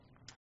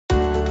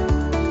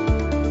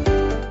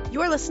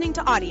listening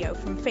to audio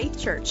from Faith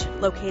Church,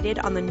 located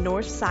on the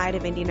north side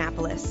of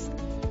Indianapolis.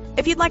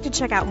 If you'd like to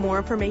check out more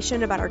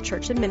information about our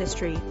church and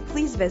ministry,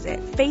 please visit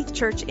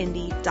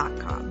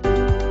faithchurchindy.com.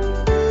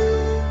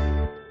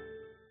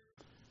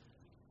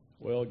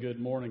 Well, good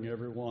morning,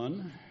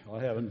 everyone. I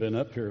haven't been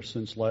up here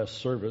since last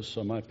service,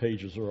 so my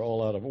pages are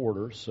all out of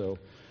order, so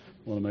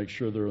I want to make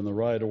sure they're in the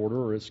right order,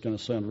 or it's going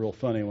to sound real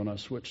funny when I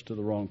switch to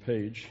the wrong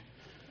page,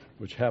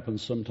 which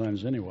happens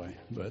sometimes anyway.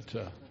 But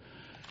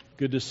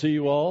good to see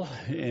you all,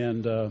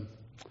 and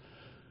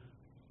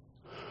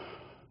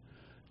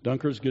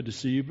Dunker's good to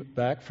see you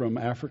back from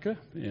Africa,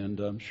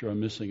 and I'm sure I'm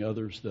missing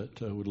others that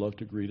would love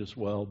to greet as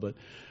well. But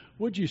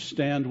would you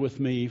stand with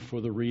me for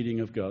the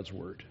reading of God's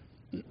Word?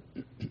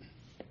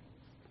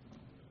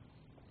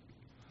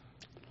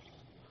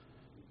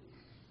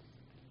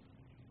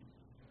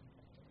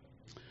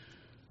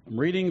 I'm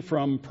reading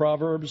from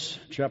Proverbs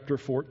chapter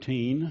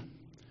 14,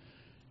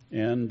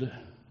 and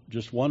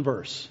just one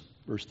verse,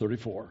 verse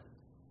 34.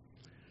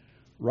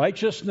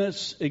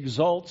 Righteousness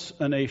exalts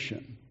a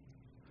nation,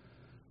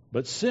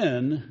 but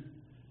sin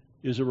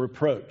is a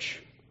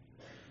reproach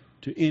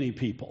to any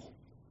people.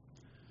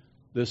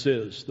 This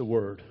is the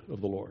word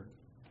of the Lord.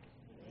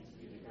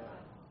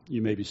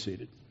 You may be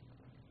seated.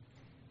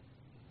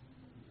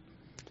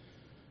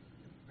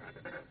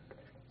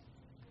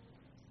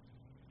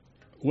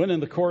 When in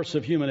the course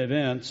of human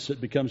events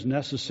it becomes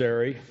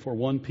necessary for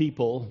one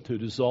people to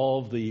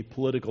dissolve the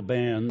political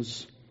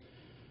bands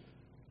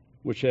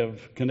which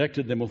have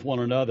connected them with one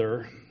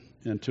another,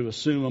 and to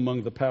assume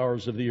among the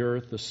powers of the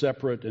earth the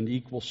separate and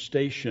equal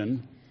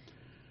station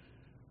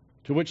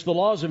to which the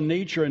laws of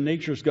nature and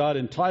nature's God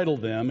entitle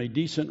them, a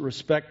decent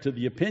respect to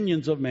the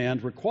opinions of man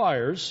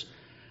requires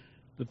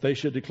that they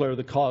should declare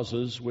the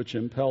causes which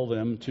impel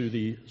them to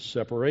the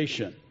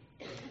separation.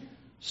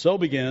 So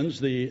begins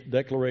the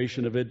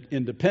Declaration of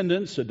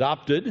Independence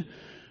adopted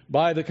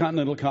by the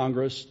Continental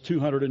Congress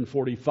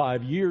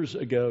 245 years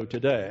ago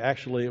today.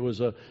 Actually, it was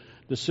a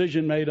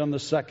decision made on the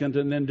 2nd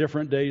and then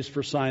different days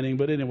for signing.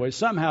 But anyway,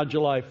 somehow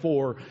July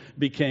 4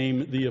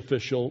 became the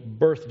official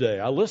birthday.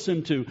 I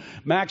listened to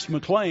Max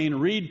McLean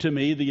read to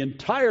me the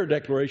entire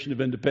Declaration of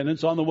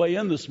Independence on the way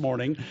in this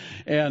morning.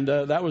 And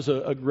that was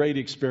a great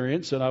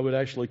experience. And I would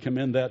actually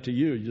commend that to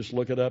you. You just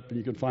look it up and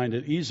you can find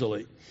it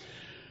easily.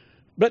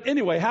 But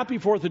anyway, happy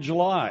 4th of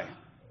July.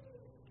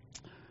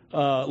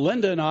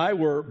 Linda and I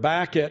were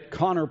back at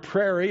Conner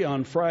Prairie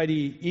on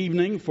Friday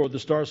evening for the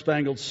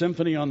Star-Spangled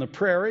Symphony on the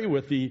Prairie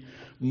with the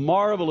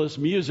marvelous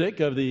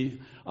music of the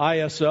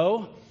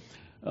ISO,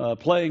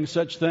 playing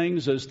such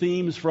things as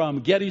themes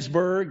from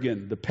Gettysburg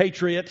and the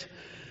Patriot,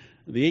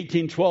 the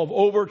 1812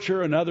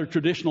 Overture, and other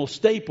traditional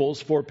staples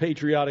for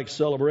patriotic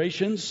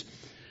celebrations.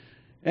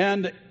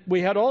 And we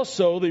had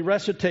also the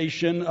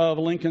recitation of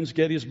Lincoln's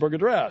Gettysburg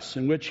Address,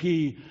 in which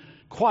he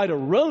quite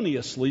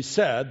erroneously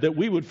said that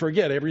we would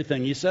forget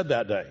everything he said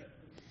that day.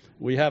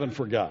 We haven't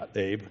forgot,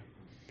 Abe.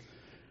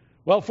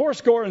 Well,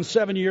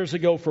 7 years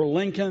ago for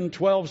Lincoln,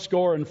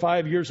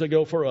 5 years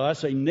ago for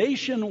us, a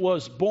nation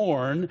was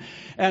born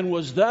and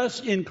was thus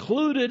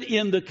included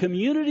in the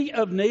community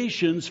of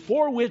nations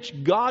for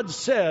which God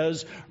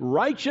says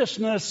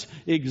righteousness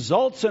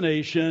exalts a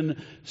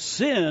nation,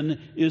 sin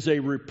is a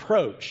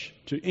reproach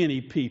to any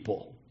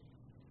people.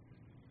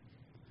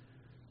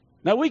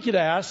 Now we could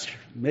ask,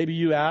 maybe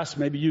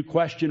you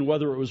question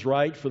whether it was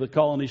right for the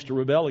colonies to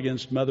rebel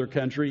against mother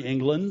country,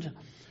 England.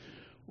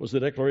 Was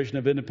the Declaration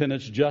of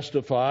Independence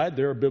justified?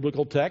 There are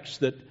biblical texts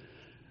that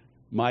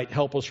might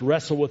help us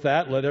wrestle with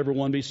that. Let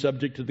everyone be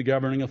subject to the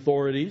governing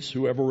authorities.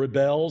 Whoever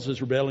rebels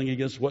is rebelling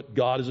against what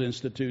God has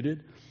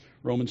instituted.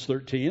 Romans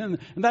 13. And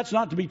that's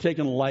not to be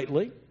taken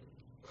lightly.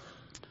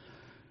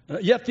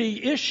 Yet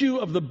the issue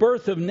of the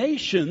birth of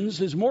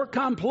nations is more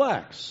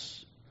complex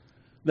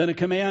than a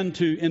command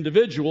to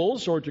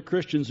individuals or to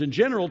Christians in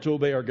general to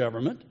obey our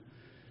government.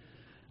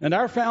 And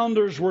our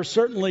founders were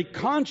certainly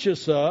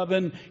conscious of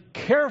and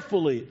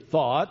carefully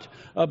thought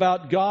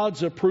about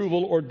God's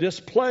approval or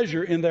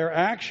displeasure in their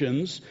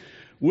actions,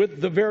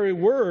 with the very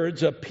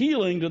words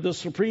appealing to the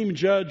supreme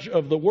judge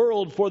of the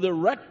world for the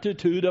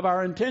rectitude of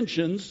our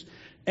intentions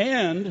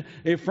and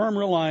a firm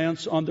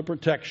reliance on the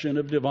protection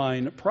of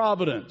divine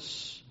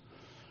providence.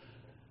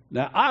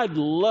 Now, I'd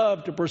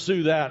love to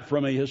pursue that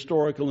from a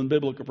historical and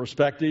biblical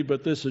perspective,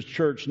 but this is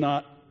church,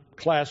 not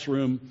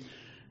classroom.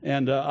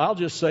 And I'll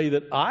just say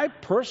that I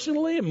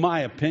personally, in my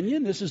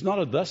opinion, this is not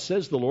a thus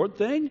says the Lord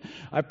thing.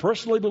 I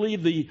personally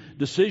believe the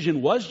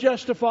decision was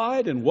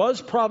justified and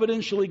was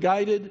providentially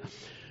guided,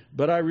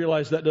 but I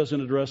realize that doesn't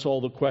address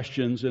all the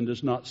questions and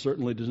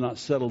certainly does not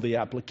settle the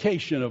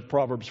application of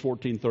Proverbs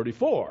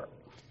 14:34.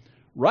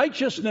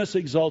 Righteousness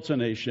exalts a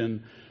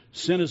nation,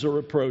 sin is a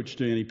reproach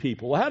to any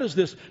people. Well, how does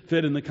this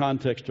fit in the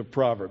context of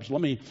Proverbs? Let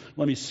me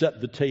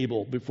set the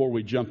table before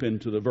we jump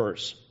into the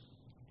verse.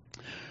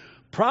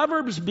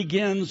 Proverbs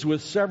begins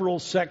with several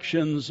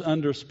sections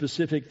under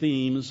specific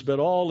themes, but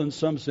all in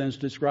some sense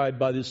described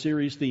by the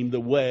series theme, the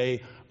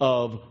way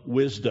of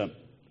wisdom.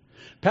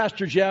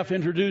 Pastor Jeff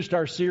introduced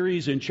our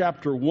series in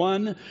chapter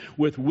 1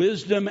 with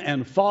wisdom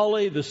and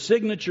folly, the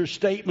signature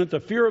statement,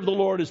 the fear of the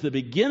Lord is the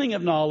beginning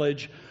of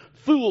knowledge.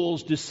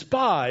 Fools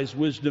despise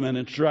wisdom and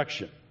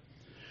instruction.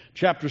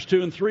 Chapters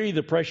 2 and 3,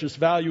 the precious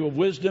value of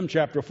wisdom.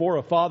 Chapter 4,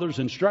 a father's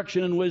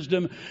instruction in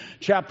wisdom.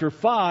 Chapter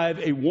 5,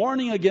 a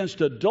warning against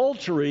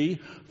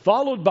adultery,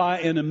 followed by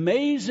an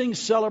amazing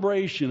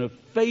celebration of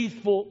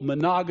faithful,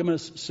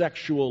 monogamous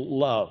sexual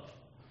love.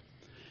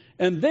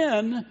 And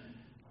then,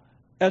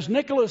 as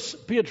Nicholas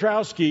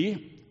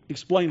Piotrowski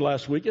explained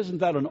last week, isn't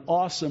that an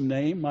awesome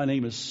name? My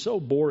name is so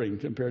boring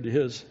compared to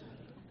his.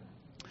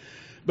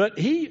 But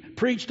he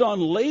preached on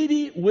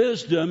Lady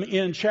Wisdom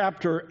in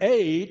chapter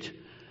 8,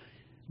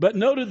 but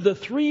noted the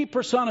three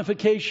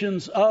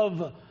personifications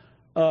of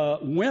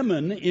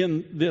women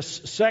in this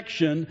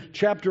section.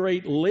 Chapter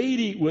 8,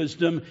 Lady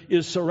Wisdom,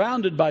 is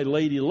surrounded by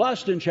Lady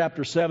Lust in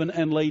chapter 7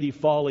 and Lady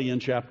Folly in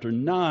chapter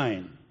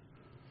 9.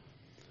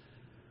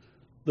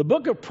 The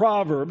book of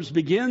Proverbs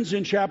begins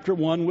in chapter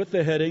 1 with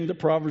the heading, The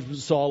Proverbs of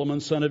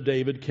Solomon, son of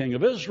David, king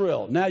of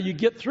Israel. Now you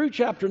get through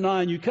chapter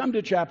 9, you come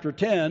to chapter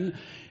 10,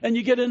 and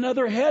you get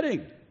another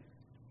heading.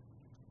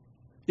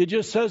 It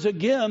just says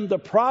again, The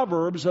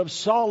Proverbs of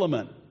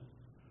Solomon.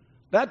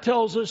 That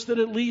tells us that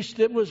at least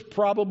it was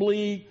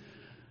probably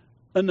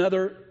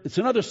another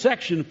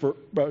section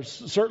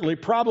certainly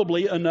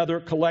probably another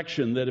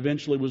collection that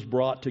eventually was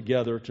brought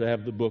together to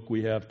have the book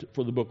we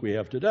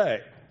have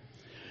today.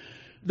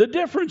 The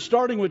difference,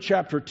 starting with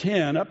chapter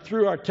 10 up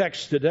through our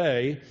text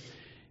today,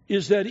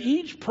 is that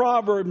each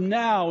proverb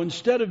now,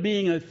 instead of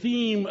being a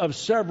theme of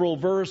several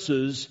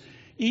verses,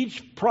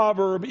 each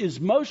proverb is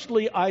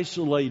mostly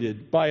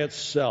isolated by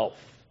itself.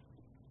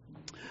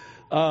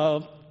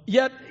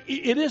 Yet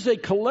it is a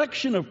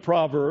collection of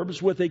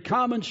proverbs with a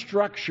common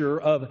structure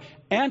of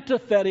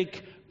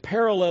antithetic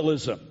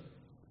parallelism.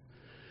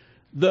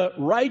 The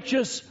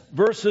righteous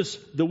versus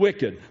the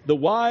wicked, the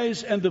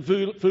wise and the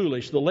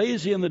foolish, the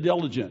lazy and the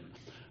diligent,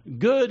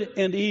 good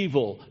and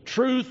evil,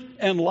 truth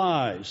and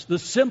lies, the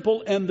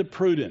simple and the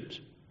prudent.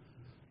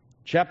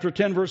 Chapter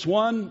 10, verse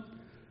 1,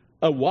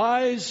 a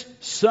wise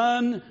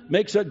son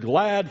makes a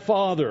glad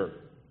father,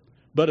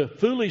 but a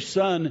foolish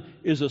son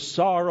is a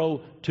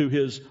sorrow to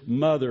his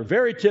mother.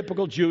 Very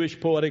typical Jewish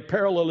poetic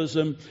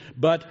parallelism,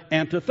 but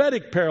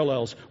antithetic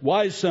parallels.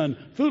 Wise son,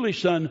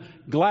 foolish son,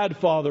 glad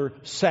father,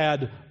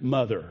 sad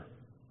mother.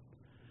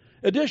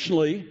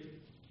 Additionally,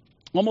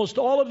 almost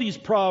all of these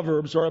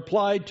proverbs are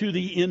applied to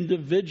the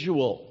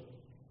individual.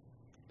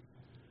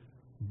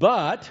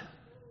 But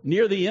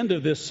near the end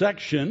of this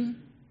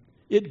section,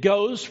 it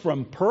goes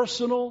from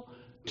personal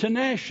to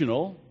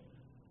national,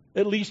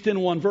 at least in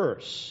one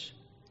verse.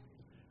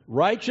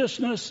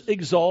 Righteousness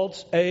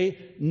exalts a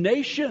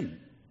nation.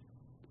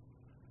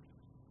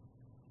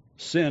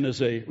 Sin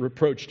is a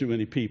reproach to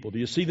any people. Do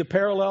you see the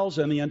parallels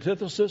and the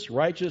antithesis?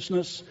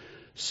 Righteousness,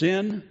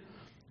 sin,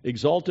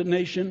 exalted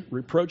nation,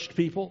 reproached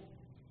people.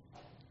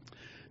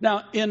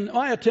 Now, in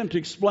my attempt to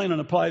explain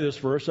and apply this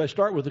verse, I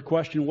start with the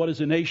question, what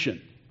is a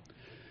nation?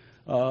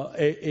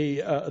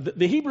 The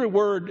Hebrew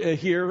word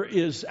here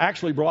is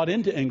actually brought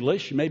into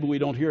English. Maybe we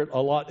don't hear it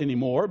a lot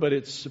anymore, but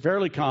it's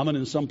fairly common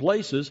in some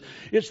places.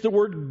 It's the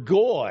word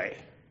goy,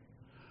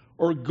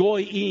 or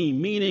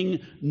goyim, meaning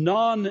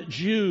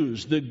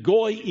non-Jews. The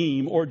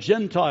goyim, or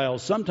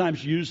Gentiles,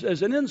 sometimes used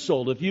as an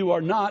insult. If you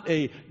are not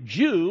a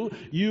Jew,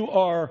 you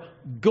are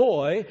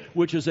goy,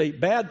 which is a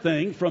bad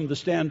thing from the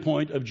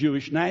standpoint of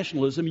Jewish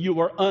nationalism. You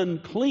are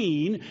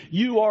unclean.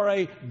 You are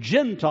a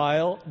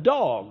Gentile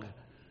dog.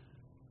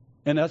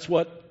 And that's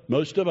what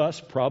most of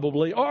us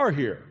probably are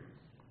here.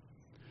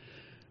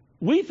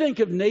 We think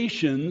of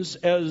nations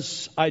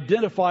as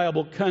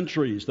identifiable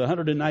countries, the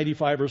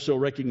 195 or so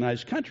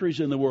recognized countries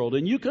in the world.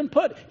 And you can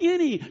put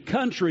any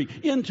country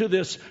into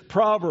this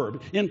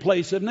proverb in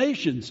place of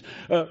nations.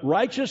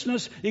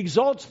 Righteousness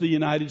exalts the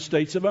United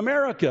States of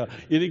America.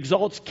 It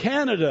exalts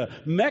Canada,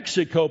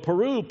 Mexico,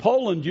 Peru,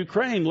 Poland,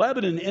 Ukraine,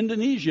 Lebanon,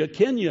 Indonesia,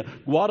 Kenya,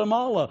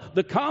 Guatemala,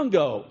 the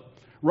Congo.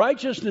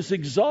 Righteousness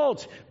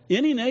exalts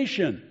any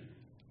nation.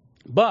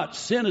 But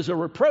sin is a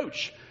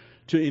reproach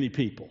to any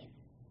people.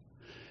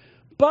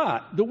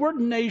 But the word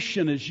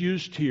nation is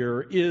used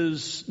here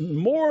is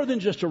more than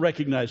just a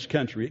recognized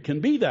country. It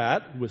can be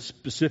that with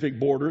specific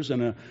borders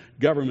and a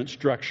government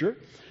structure.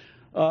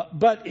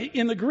 But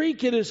in the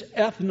Greek it is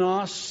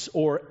ethnos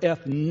or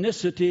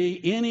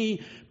ethnicity,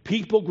 any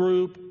people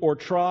group or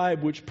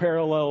tribe which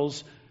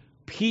parallels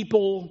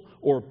people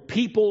or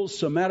peoples.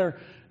 So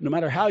no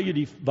matter how you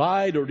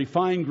divide or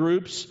define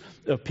groups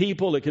of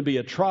people, it can be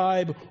a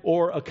tribe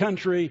or a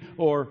country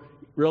or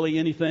really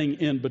anything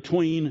in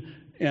between,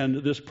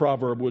 and this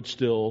proverb would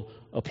still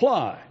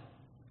apply.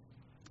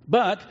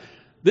 But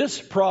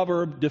this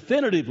proverb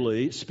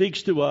definitively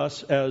speaks to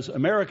us as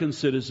American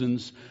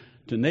citizens,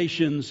 to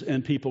nations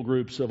and people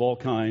groups of all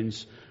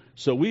kinds.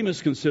 So we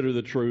must consider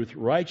the truth.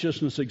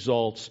 Righteousness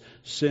exalts,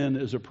 sin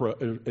is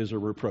a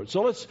reproach.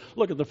 So let's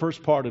look at the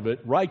first part of it.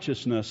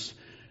 Righteousness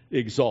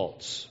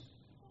exalts.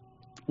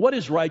 What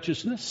is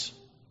righteousness?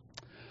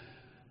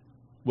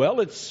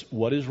 Well, it's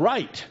what is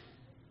right.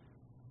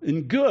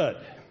 and good.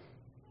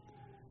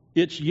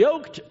 It's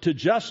yoked to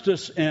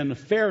justice and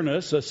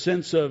fairness, a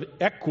sense of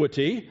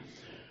equity.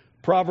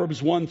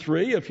 Proverbs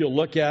 1:3, if you'll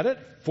look at it,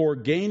 for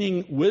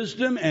gaining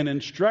wisdom and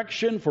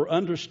instruction, for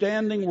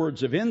understanding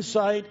words of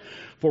insight,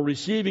 for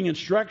receiving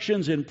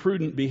instructions in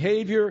prudent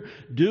behavior,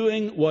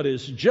 doing what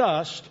is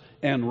just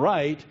and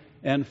right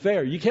and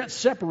fair. You can't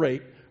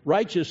separate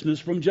righteousness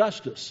from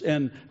justice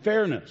and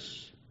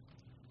fairness.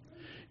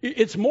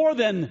 It's more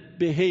than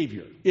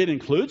behavior. It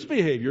includes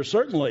behavior,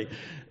 certainly.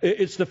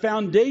 It's the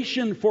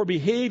foundation for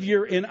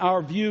behavior in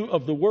our view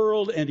of the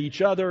world and each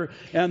other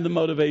and the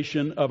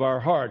motivation of our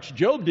hearts.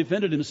 Job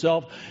defended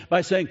himself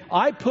by saying,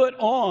 I put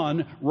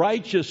on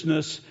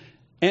righteousness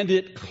and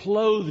it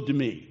clothed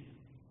me.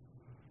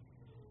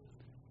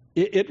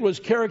 It was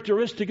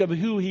characteristic of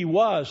who he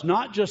was,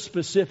 not just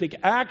specific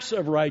acts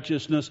of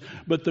righteousness,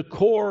 but the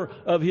core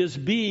of his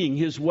being,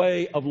 his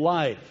way of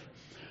life.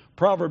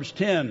 Proverbs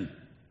 10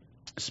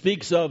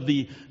 speaks of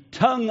the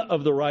tongue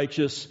of the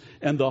righteous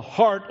and the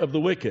heart of the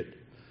wicked.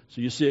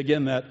 So you see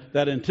again that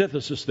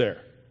antithesis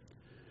there.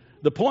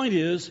 The point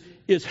is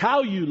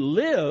how you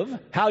live,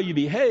 how you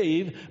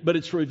behave, but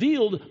it's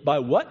revealed by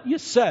what you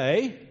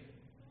say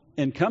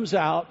and comes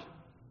out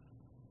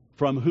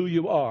from who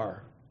you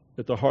are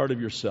at the heart of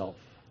yourself.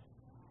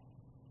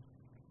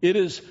 It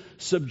is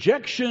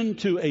subjection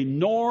to a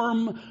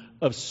norm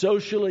of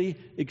socially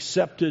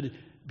accepted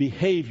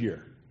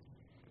behavior.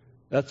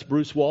 That's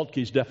Bruce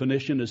Waltke's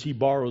definition as he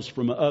borrows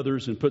from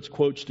others and puts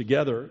quotes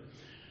together.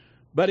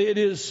 But it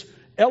is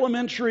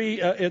elementary,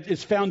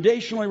 it's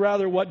foundationally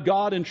rather what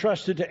God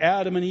entrusted to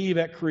Adam and Eve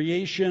at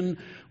creation,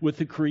 with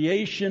the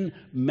creation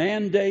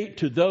mandate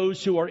to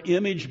those who are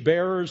image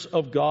bearers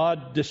of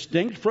God,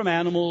 distinct from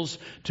animals,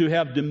 to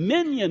have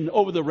dominion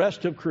over the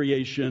rest of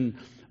creation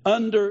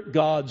under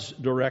God's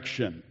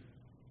direction.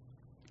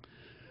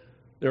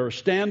 There are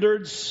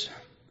standards.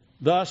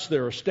 Thus,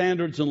 there are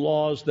standards and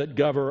laws that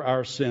govern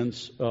our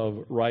sense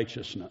of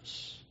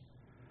righteousness.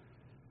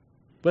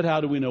 But how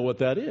do we know what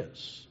that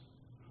is?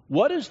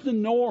 What is the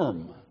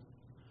norm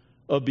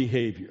of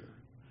behavior?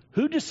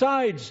 Who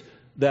decides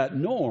that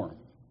norm?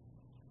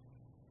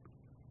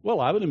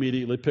 Well, I would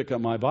immediately pick up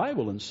my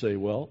Bible and say,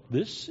 well,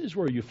 this is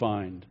where you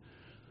find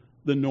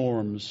the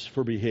norms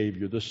for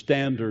behavior, the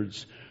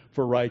standards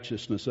for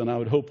righteousness. And I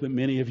would hope that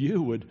many of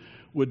you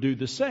would do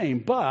the same.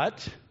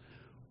 But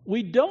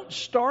we don't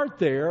start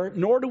there,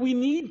 nor do we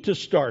need to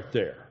start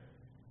there.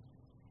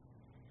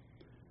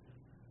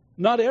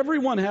 Not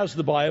everyone has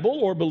the Bible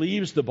or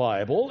believes the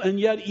Bible, and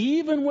yet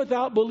even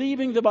without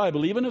believing the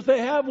Bible, even if they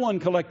have one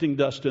collecting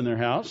dust in their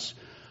house,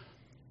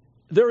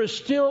 there is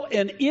still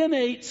an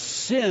innate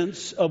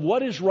sense of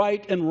what is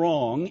right and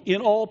wrong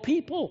in all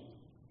people.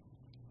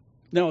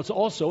 Now, it's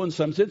also, in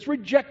some sense,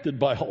 rejected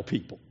by all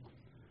people.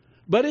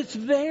 But it's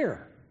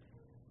there.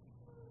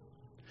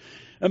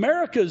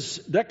 America's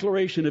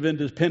Declaration of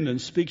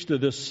Independence speaks to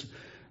this.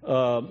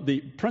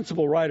 The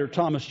principal writer,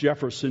 Thomas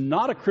Jefferson,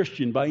 not a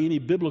Christian by any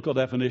biblical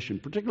definition,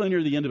 particularly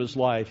near the end of his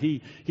life,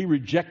 he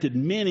rejected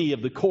many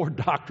of the core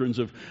doctrines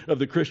of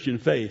the Christian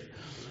faith.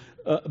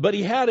 But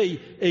he had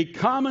a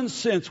common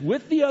sense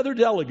with the other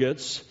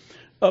delegates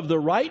of the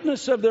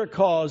rightness of their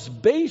cause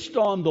based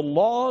on the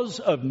laws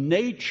of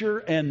nature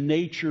and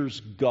nature's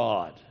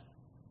God.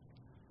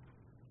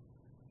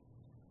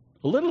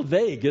 A little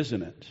vague,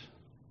 isn't it?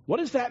 What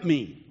does that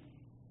mean?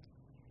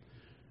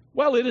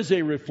 Well, it is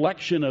a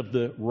reflection of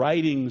the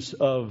writings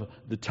of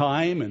the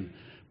time and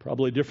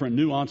probably different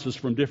nuances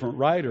from different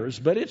writers,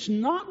 but it's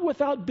not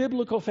without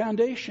biblical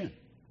foundation.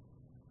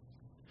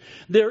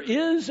 There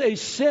is a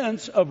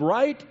sense of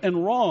right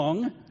and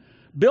wrong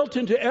built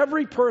into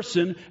every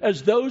person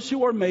as those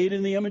who are made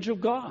in the image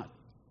of God.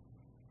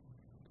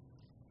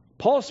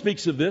 Paul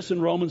speaks of this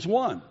in Romans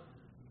 1.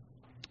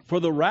 For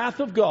the wrath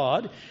of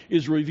God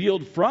is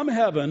revealed from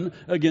heaven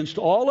against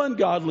all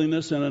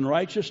ungodliness and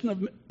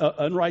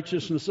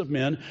unrighteousness of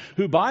men,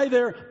 who by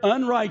their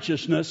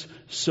unrighteousness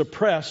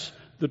suppress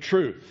the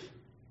truth.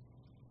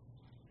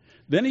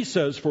 Then he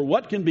says, for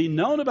what can be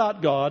known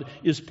about God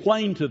is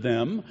plain to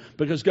them,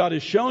 because God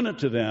has shown it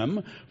to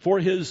them. For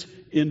his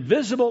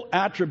invisible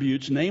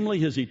attributes, namely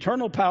his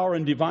eternal power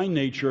and divine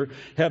nature,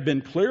 have been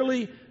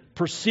clearly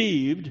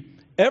perceived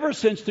ever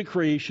since the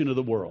creation of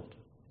the world,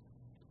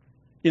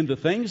 in the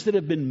things that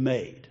have been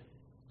made,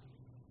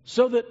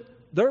 so that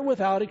they're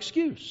without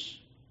excuse.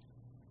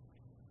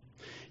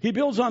 He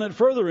builds on it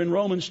further in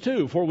Romans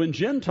 2. For when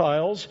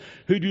Gentiles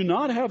who do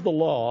not have the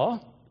law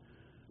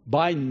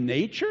by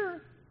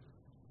nature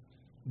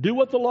do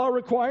what the law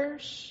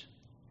requires,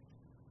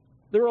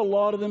 they're a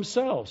law to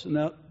themselves. And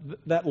now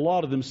that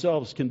law to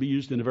themselves can be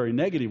used in a very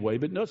negative way,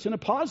 but notice in a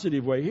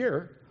positive way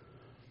here.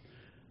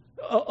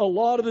 A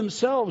law to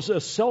themselves,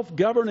 a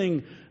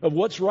self-governing of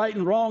what's right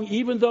and wrong,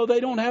 even though they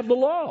don't have the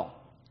law.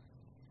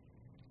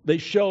 They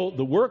show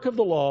the work of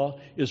the law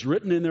is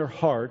written in their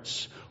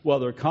hearts, while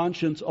their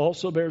conscience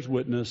also bears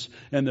witness,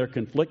 and their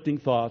conflicting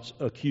thoughts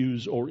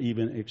accuse or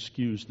even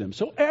excuse them.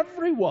 So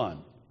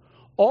everyone,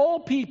 All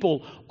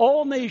people,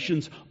 all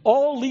nations,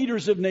 all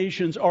leaders of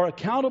nations are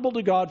accountable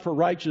to God for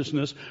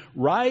righteousness,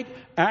 right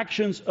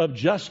actions of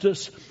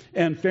justice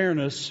and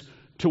fairness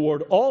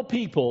toward all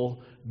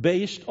people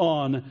based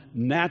on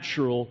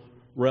natural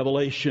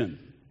revelation.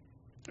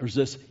 There's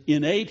this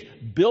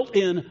innate,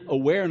 built-in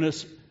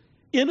awareness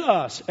in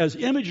us as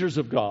imagers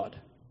of God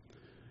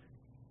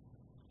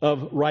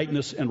of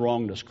rightness and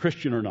wrongness,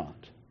 Christian or not.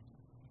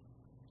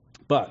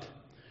 But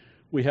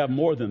we have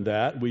more than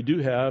that. We do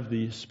have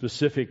the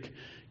specific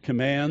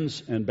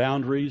commands and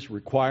boundaries,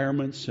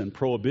 requirements and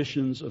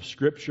prohibitions of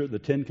Scripture, the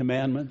Ten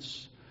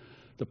Commandments,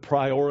 the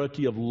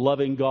priority of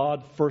loving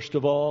God first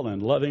of all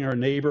and loving our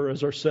neighbor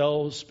as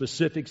ourselves,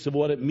 specifics of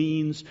what it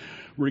means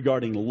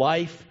regarding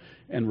life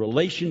and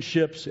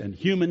relationships and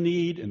human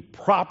need and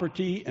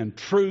property and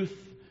truth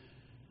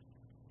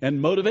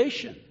and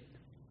motivation.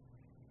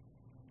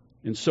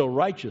 And so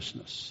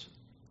righteousness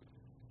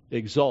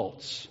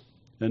exalts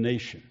a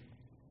nation.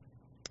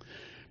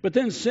 But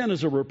then sin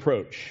is a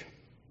reproach.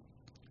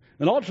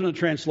 An alternate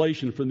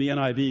translation from the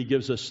NIV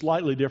gives a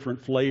slightly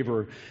different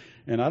flavor,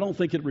 and I don't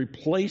think it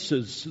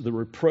replaces the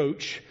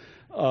reproach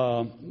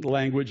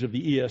language of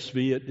the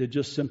ESV. It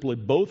just simply,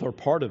 both are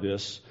part of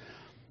this.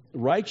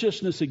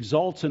 Righteousness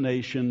exalts a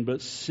nation,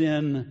 but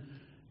sin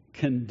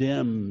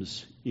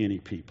condemns any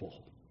people.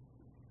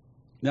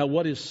 Now,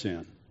 what is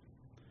sin?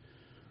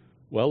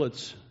 Well,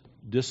 it's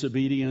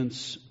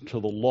disobedience to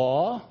the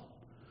law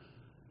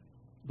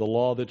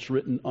that's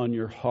written on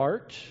your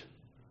heart,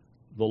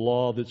 the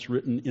law that's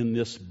written in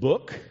this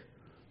book.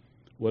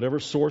 Whatever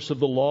source of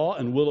the law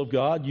and will of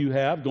God you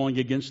have going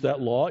against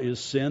that law is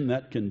sin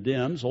that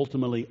condemns.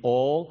 Ultimately,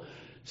 all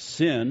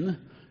sin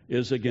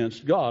is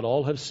against God.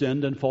 All have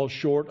sinned and fall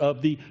short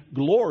of the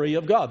glory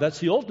of God. That's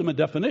the ultimate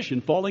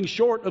definition, falling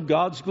short of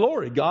God's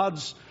glory,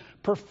 God's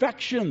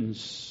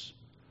perfections,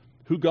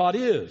 who God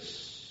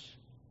is.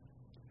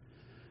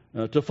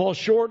 To fall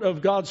short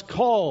of God's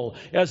call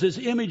as His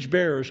image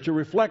bearers to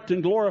reflect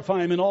and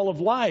glorify Him in all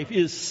of life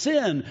is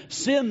sin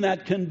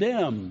that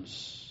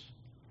condemns.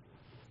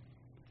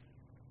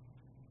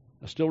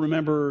 I still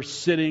remember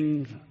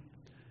sitting in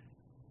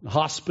the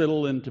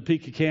hospital in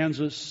Topeka,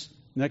 Kansas,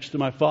 next to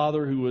my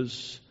father who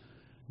was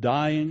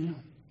dying,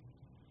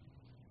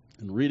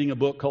 and reading a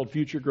book called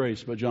Future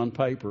Grace by John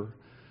Piper.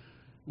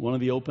 One of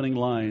the opening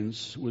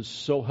lines was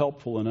so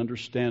helpful in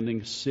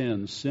understanding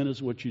sin. Sin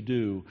is what you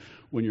do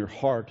when your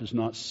heart is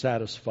not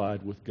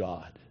satisfied with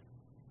God.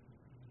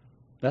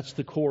 That's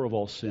the core of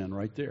all sin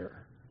right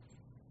there.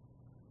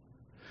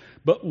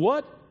 But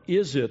what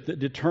is it that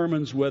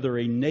determines whether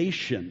a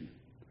nation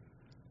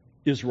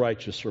is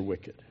righteous or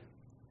wicked?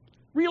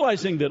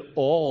 Realizing that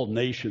all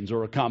nations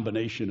are a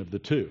combination of the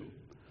two.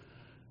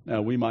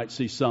 Now, we might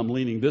see some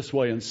leaning this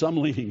way and some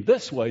leaning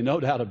this way, no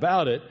doubt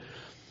about it.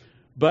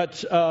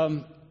 But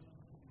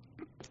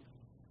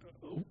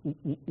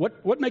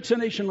what makes a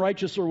nation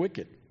righteous or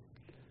wicked?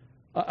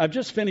 I've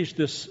just finished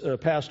this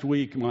past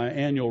week my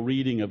annual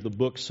reading of the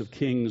books of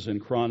Kings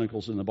and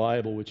Chronicles in the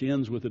Bible, which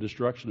ends with the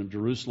destruction of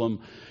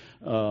Jerusalem,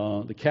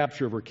 the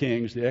capture of her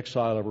kings, the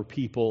exile of her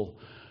people,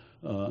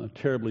 a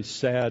terribly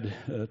sad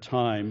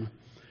time.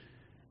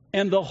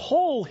 And the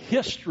whole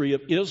history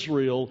of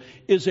Israel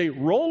is a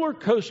roller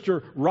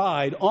coaster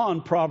ride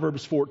on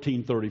Proverbs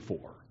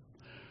 14:34.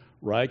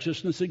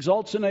 Righteousness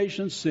exalts a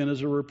nation, sin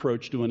is a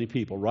reproach to any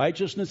people.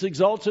 Righteousness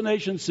exalts a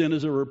nation, sin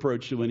is a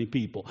reproach to any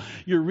people.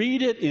 You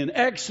read it in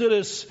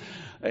Exodus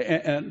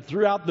and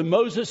throughout the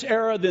Moses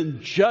era,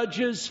 then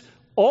Judges,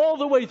 all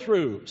the way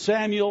through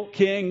Samuel,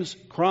 Kings,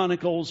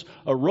 Chronicles,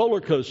 a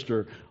roller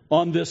coaster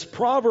on this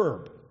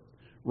proverb.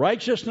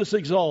 Righteousness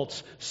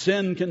exalts,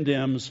 sin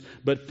condemns,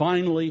 but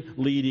finally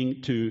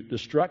leading to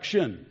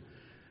destruction.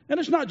 And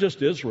it's not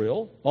just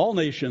Israel. All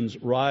nations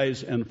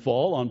rise and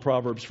fall on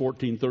Proverbs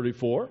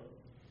 14:34.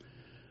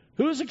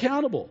 Who is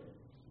accountable?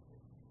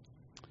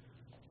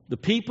 The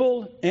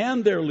people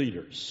and their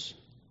leaders.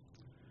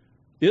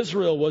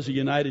 Israel was a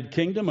united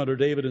kingdom under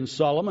David and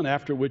Solomon,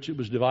 after which it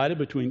was divided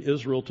between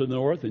Israel to the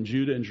north and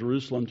Judah and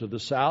Jerusalem to the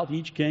south.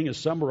 Each king is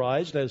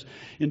summarized as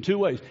in two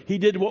ways. He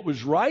did what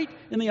was right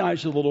in the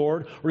eyes of the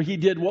Lord, or he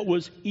did what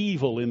was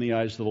evil in the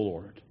eyes of the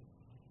Lord.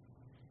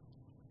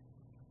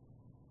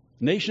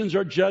 Nations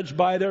are judged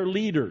by their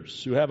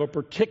leaders, who have a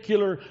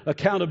particular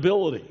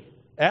accountability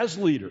as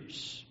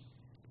leaders.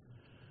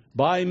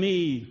 By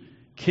me,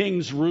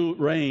 kings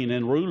reign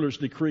and rulers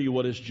decree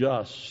what is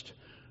just.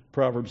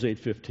 Proverbs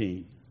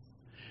 8:15.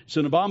 It's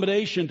an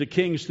abomination to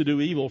kings to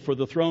do evil, for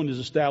the throne is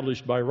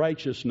established by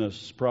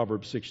righteousness.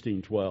 Proverbs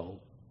 16:12.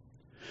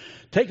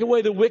 Take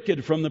away the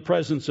wicked from the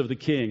presence of the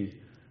king.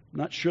 I'm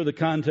not sure the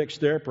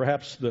context there.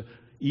 Perhaps the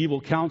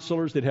evil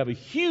counselors that have a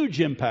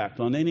huge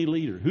impact on any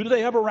leader. Who do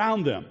they have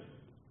around them?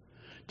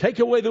 Take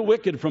away the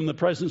wicked from the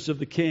presence of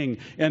the king,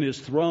 and his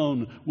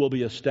throne will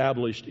be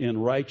established in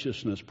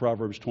righteousness.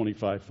 Proverbs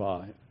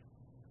 25:5.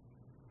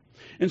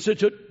 And so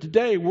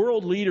today,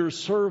 world leaders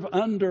serve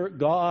under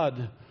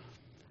God.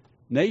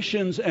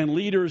 Nations and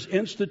leaders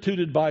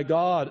instituted by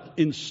God,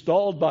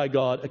 installed by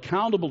God,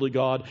 accountable to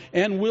God,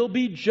 and will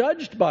be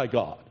judged by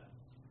God.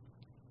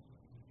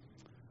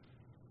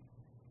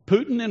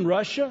 Putin in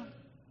Russia,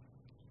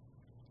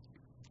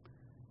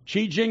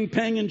 Xi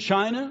Jinping in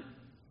China,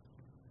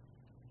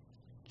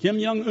 Kim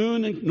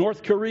Jong-un in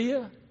North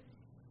Korea,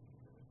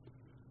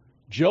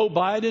 Joe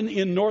Biden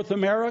in North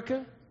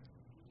America,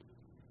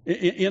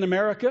 in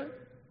America,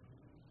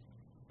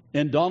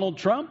 and Donald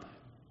Trump,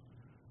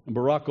 and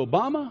Barack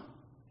Obama,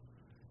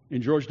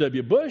 and George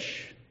W.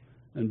 Bush,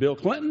 and Bill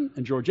Clinton,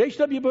 and George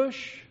H.W.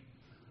 Bush,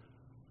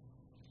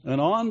 and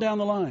on down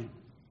the line.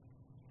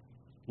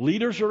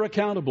 Leaders are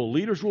accountable.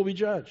 Leaders will be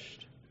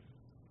judged.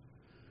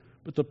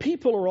 But the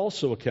people are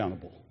also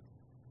accountable.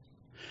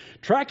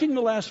 Tracking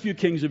the last few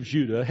kings of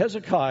Judah,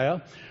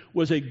 Hezekiah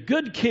was a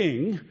good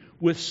king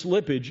with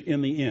slippage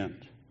in the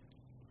end.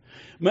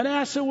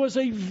 Manasseh was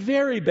a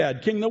very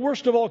bad king, the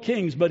worst of all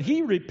kings, but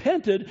he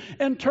repented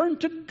and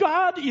turned to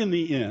God in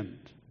the end.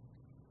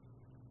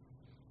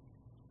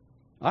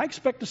 I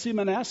expect to see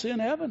Manasseh in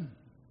heaven.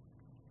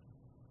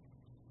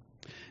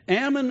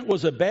 Ammon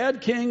was a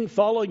bad king,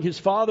 following his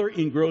father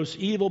in gross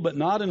evil, but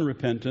not in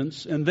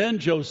repentance. And then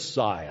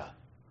Josiah.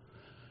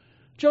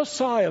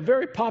 Josiah, a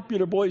very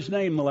popular boy's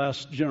name the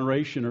last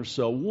generation or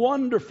so.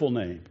 Wonderful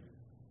name.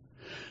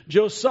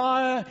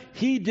 Josiah,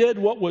 he did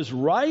what was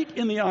right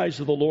in the eyes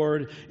of the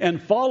Lord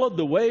and followed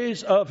the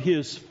ways of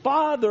his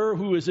father,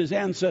 who is his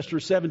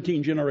ancestor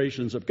 17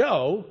 generations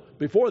ago,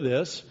 before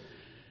this.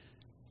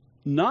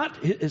 Not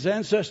his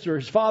ancestor,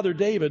 his father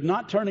David,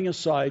 not turning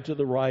aside to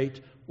the right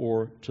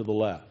or to the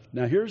left.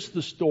 Now here's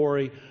the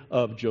story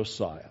of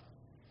Josiah.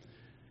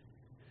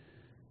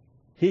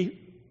 He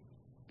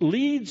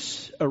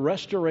leads a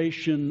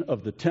restoration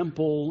of the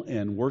temple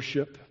and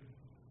worship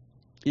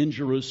in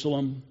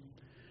Jerusalem.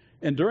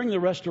 And during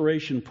the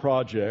restoration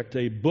project,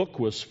 a book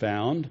was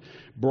found,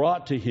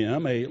 brought to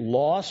him, a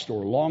lost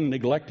or long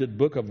neglected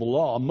book of the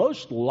law,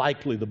 most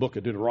likely the book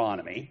of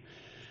Deuteronomy.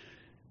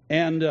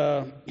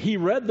 And he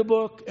read the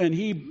book and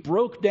he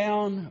broke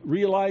down,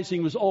 realizing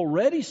he was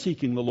already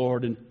seeking the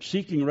Lord and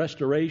seeking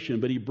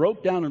restoration, but he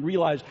broke down and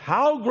realized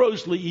how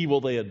grossly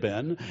evil they had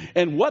been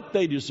and what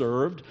they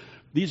deserved.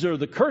 These are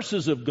the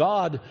curses of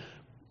God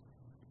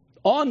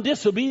on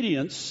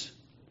disobedience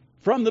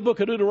from the book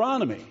of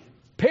Deuteronomy,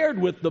 paired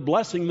with the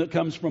blessing that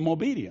comes from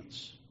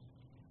obedience.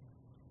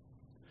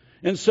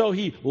 And so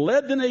he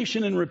led the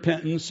nation in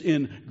repentance,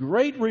 in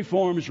great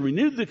reforms,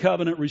 renewed the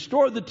covenant,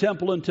 restored the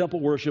temple and temple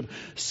worship,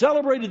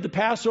 celebrated the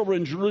Passover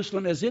in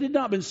Jerusalem as it had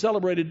not been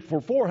celebrated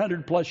for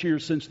 400 plus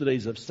years since the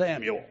days of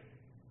Samuel.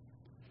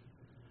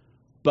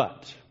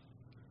 But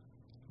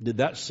did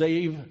that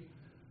save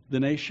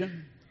the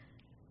nation?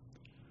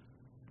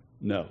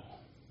 No.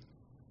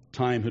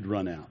 Time had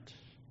run out.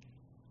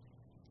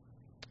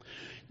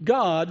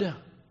 God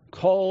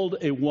called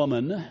a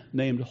woman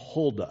named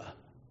Huldah,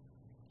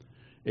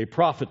 a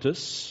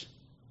prophetess,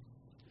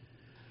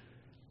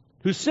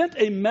 who sent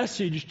a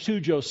message to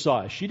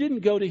Josiah. She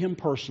didn't go to him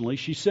personally.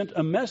 She sent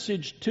a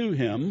message to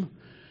him,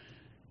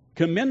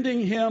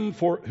 commending him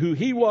for who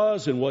he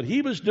was and what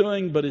he was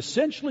doing, but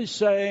essentially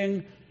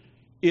saying,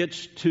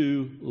 it's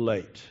too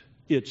late.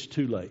 It's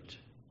too late.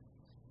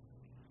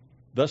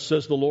 Thus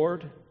says the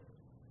Lord,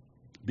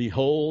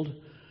 behold,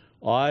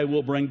 I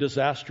will bring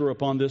disaster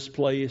upon this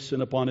place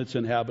and upon its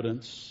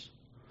inhabitants.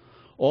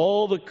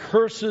 All the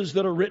curses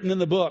that are written in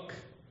the book,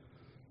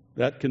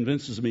 that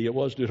convinces me it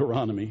was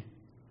Deuteronomy,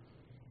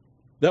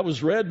 that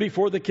was read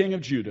before the king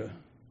of Judah,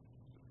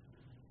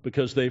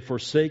 because they've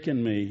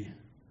forsaken me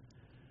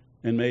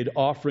and made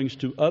offerings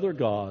to other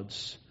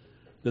gods,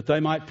 that they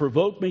might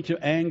provoke me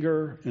to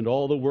anger and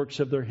all the works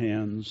of their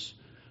hands.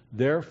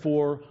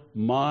 Therefore,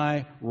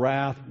 my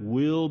wrath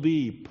will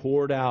be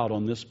poured out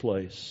on this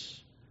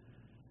place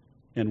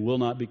and will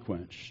not be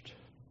quenched.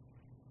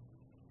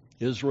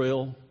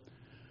 Israel,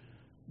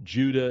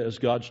 Judah, as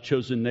God's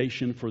chosen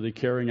nation for the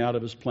carrying out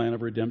of his plan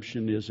of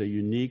redemption, is a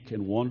unique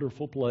and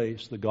wonderful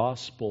place. The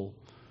gospel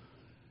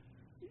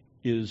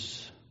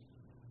is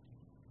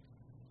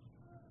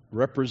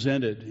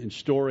represented in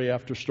story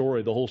after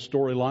story, the whole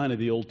storyline of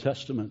the Old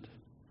Testament.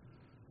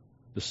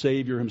 The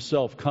Savior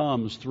himself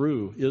comes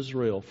through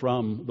Israel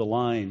from the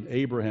line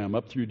Abraham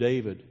up through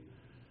David.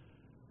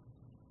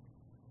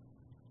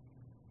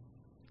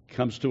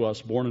 Comes to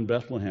us born in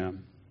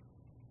Bethlehem.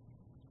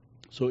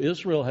 So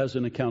Israel has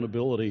an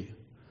accountability,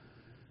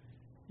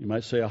 you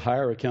might say a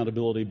higher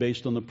accountability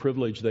based on the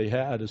privilege they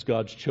had as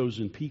God's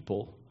chosen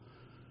people.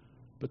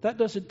 But that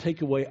doesn't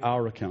take away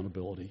our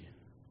accountability.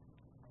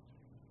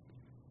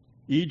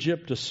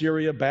 Egypt,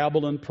 Assyria,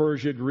 Babylon,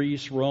 Persia,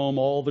 Greece, Rome,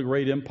 all the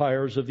great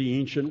empires of the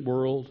ancient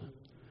world.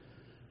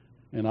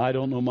 And I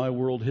don't know my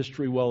world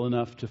history well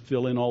enough to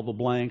fill in all the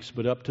blanks,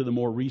 but up to the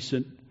more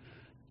recent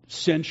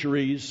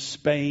centuries,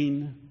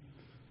 Spain,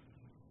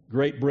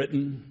 Great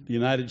Britain, the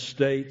United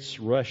States,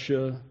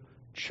 Russia,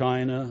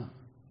 China,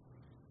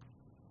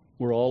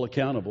 we're all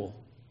accountable.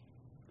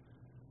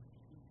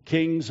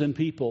 Kings and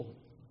people,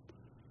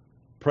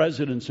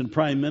 presidents and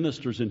prime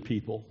ministers and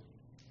people.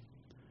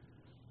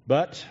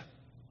 But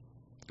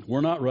we're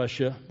not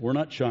Russia, we're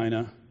not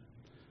China.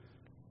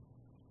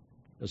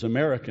 As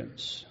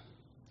Americans,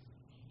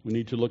 We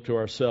need to look to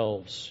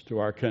ourselves, to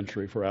our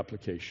country for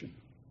application.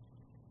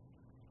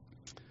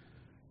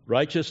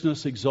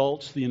 Righteousness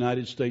exalts the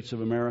United States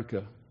of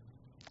America,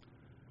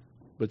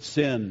 but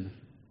sin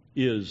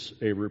is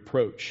a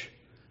reproach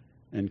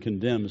and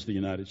condemns the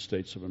United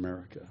States of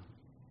America.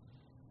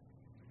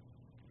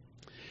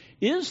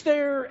 Is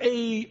there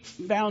a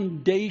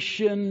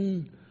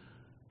foundation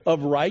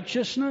of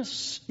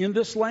righteousness in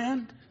this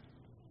land?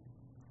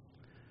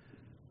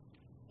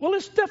 Well,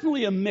 it's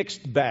definitely a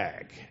mixed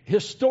bag,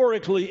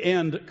 historically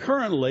and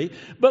currently,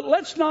 but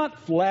let's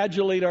not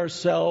flagellate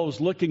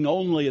ourselves looking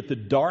only at the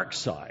dark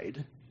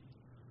side.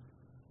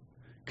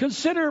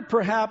 Consider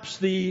perhaps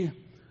the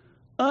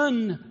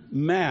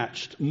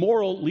unmatched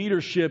moral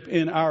leadership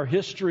in our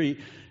history,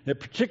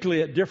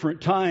 particularly at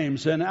different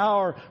times, and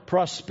our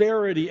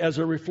prosperity as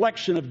a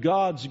reflection of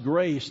God's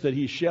grace that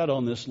He shed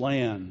on this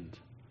land.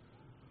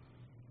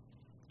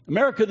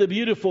 America the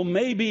Beautiful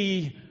may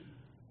be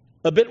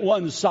a bit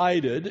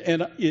one-sided,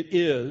 and it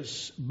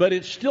is, but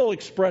it still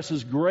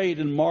expresses great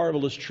and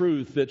marvelous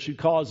truth that should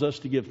cause us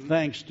to give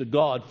thanks to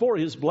God for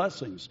His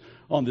blessings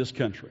on this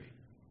country.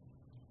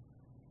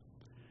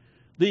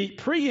 The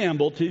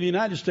preamble to the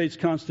United States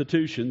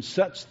Constitution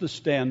sets the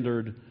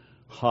standard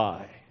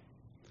high.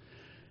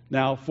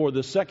 Now, for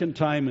the second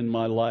time in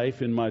my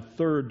life, in my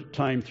third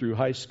time through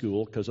high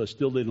school, because I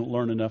still didn't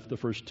learn enough the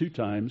first two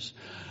times,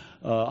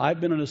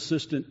 I've been an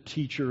assistant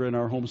teacher in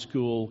our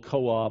homeschool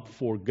co-op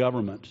for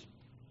government.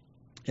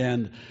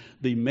 And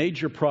the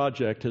major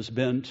project has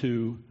been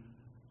to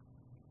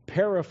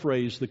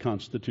paraphrase the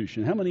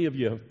Constitution. How many of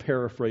you have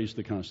paraphrased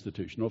the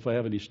Constitution? I don't know if I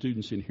have any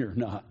students in here or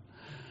not.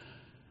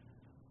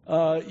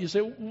 You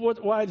say,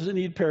 why does it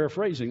need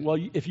paraphrasing? Well,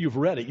 if you've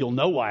read it, you'll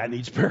know why it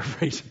needs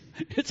paraphrasing.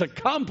 It's a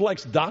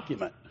complex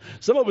document.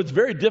 Some of it's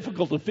very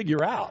difficult to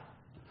figure out.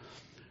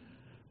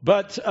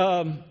 But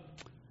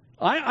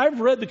I've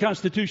read the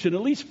Constitution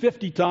at least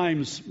 50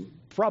 times,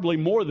 probably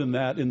more than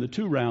that, in the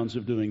 2 rounds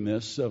of doing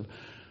this, of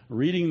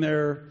reading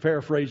their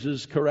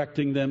paraphrases,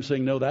 correcting them,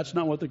 saying, no, that's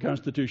not what the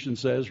Constitution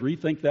says,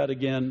 rethink that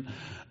again,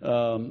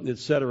 et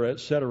cetera,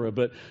 et cetera.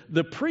 But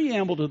the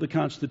preamble to the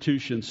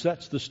Constitution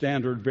sets the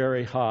standard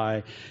very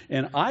high,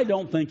 and I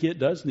don't think it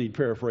does need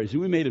paraphrasing.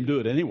 We made him do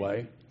it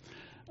anyway.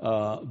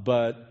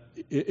 But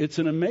it's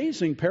an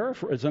amazing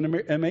it's an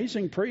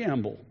amazing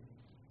preamble.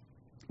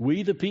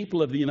 We, the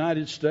people of the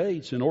United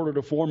States, in order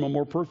to form a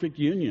more perfect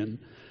union,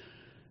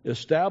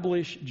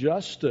 establish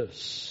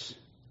justice,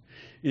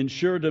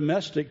 ensure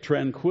domestic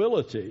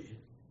tranquility,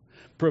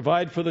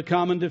 provide for the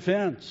common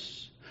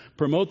defense,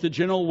 promote the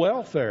general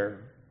welfare,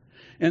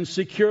 and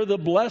secure the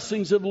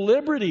blessings of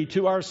liberty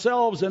to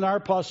ourselves and our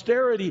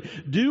posterity,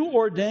 do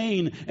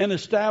ordain and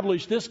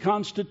establish this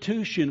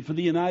Constitution for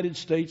the United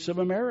States of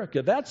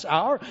America. That's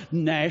our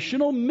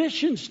national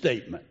mission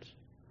statement.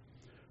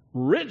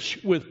 Rich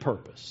with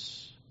purpose.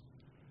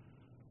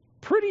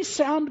 Pretty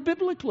sound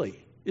biblically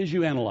as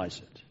you analyze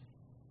it.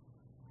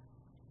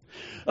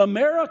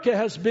 America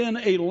has been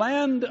a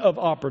land of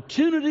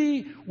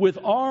opportunity with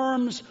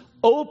arms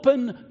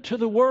open to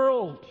the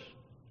world.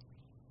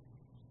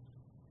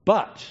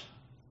 But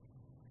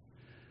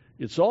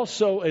it's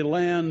also a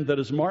land that,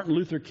 as Martin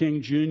Luther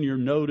King Jr.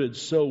 noted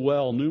so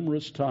well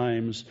numerous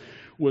times,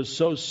 was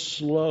so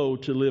slow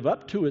to live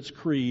up to its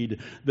creed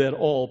that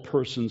all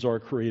persons are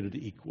created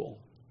equal.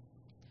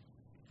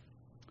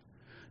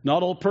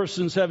 Not all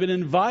persons have been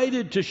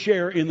invited to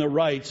share in the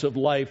rights of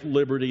life,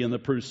 liberty, and the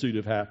pursuit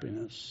of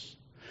happiness.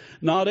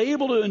 Not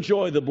able to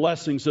enjoy the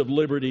blessings of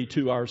liberty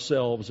to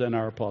ourselves and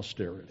our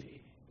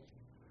posterity.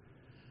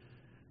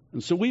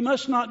 And so we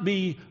must not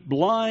be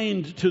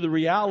blind to the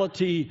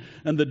reality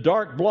and the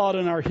dark blot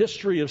in our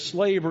history of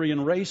slavery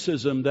and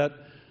racism that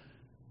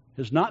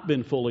has not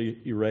been fully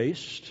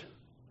erased.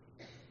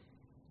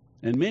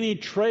 And many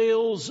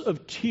trails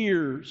of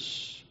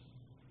tears,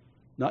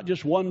 not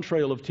just one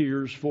trail of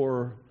tears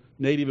for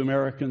Native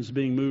Americans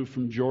being moved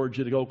from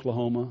Georgia to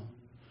Oklahoma,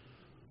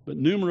 but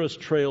numerous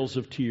trails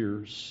of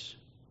tears.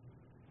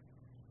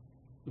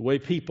 The way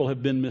people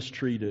have been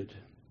mistreated.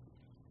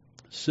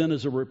 Sin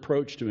is a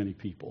reproach to any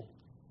people.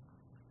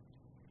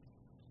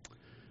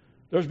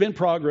 There's been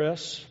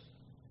progress,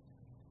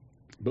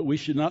 but we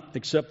should not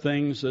accept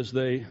things as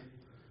they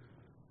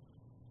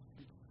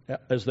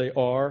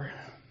are.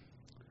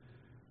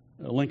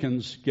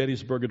 Lincoln's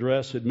Gettysburg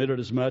Address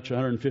admitted as much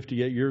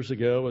 158 years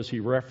ago as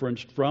he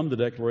referenced from the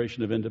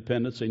Declaration of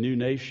Independence a new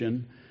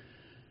nation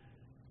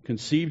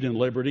conceived in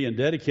liberty and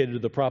dedicated to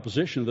the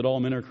proposition that all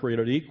men are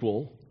created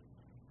equal.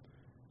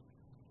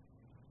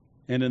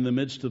 And in the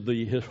midst of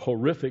the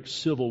horrific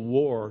Civil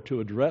War, to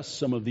address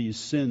some of these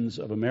sins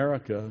of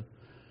America,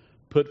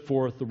 put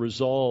forth the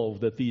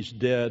resolve that these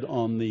dead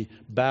on the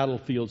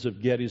battlefields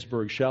of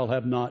Gettysburg shall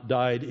have not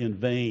died in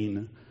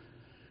vain,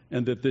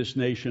 and that this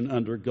nation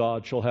under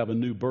God shall have a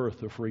new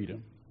birth of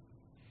freedom.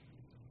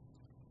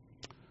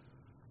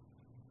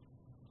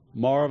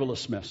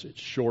 Marvelous message,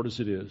 short as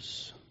it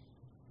is.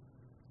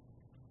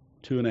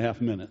 2.5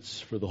 minutes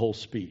for the whole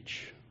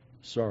speech.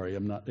 Sorry,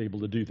 I'm not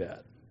able to do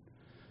that.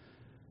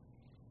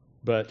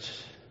 But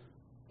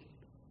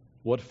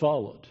What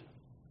followed?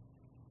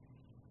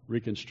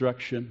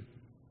 Reconstruction,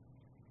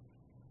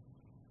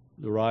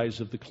 the rise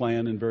of the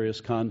Klan in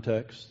various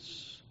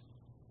contexts,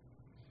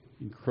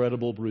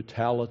 incredible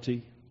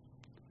brutality.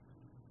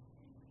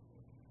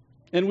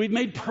 And we've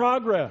made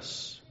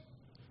progress.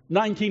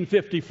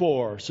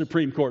 1954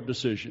 Supreme Court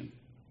decision.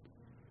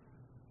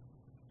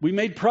 We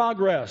made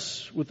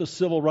progress with the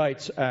Civil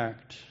Rights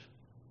Act.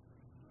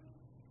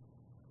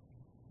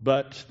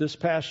 But this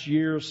past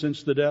year,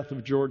 since the death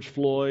of George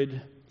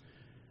Floyd,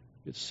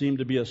 it seemed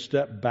to be a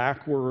step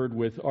backward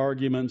with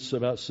arguments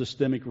about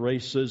systemic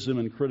racism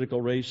and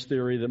critical race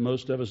theory that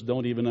most of us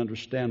don't even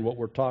understand what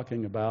we're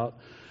talking about.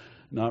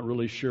 Not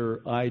really sure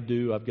I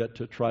do. I've got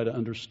to try to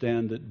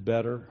understand it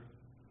better.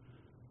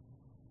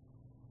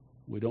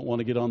 We don't want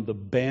to get on the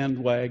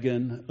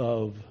bandwagon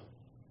of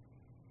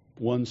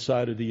one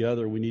side or the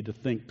other. We need to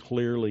think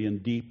clearly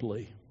and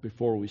deeply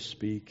before we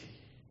speak.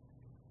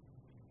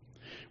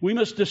 We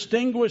must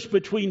distinguish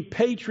between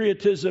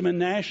patriotism and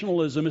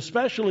nationalism,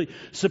 especially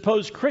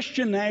suppose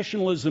Christian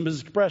nationalism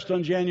is expressed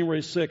on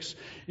January 6th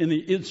in the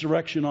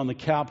insurrection on the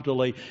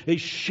Capitol, a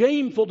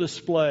shameful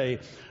display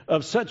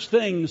of such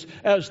things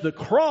as the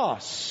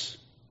cross.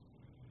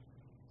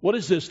 What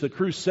is this, the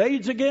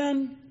Crusades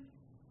again?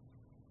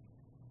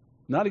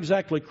 Not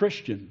exactly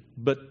Christian,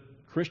 but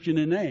Christian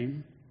in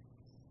name.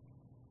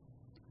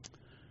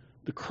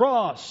 The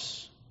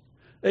cross,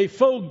 a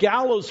faux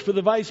gallows for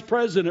the vice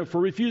president for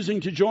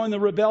refusing to join the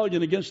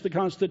rebellion against the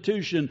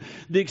Constitution,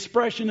 the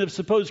expression of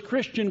supposed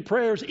Christian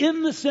prayers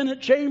in the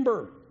Senate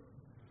chamber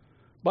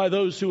by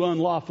those who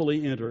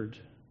unlawfully entered.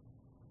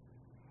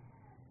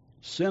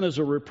 Sin is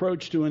a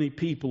reproach to any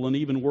people, and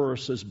even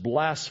worse, as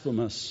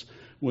blasphemous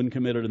when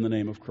committed in the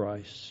name of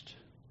Christ.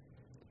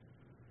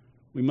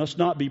 We must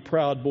not be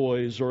Proud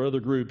Boys or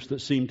other groups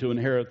that seem to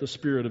inherit the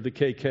spirit of the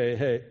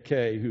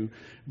KKK, who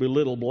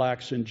belittle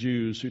blacks and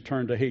Jews, who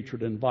turn to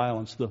hatred and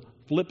violence. The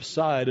flip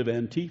side of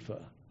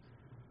Antifa.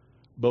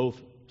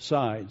 Both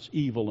sides,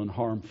 evil and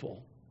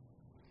harmful.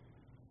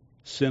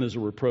 Sin is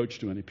a reproach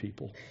to any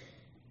people.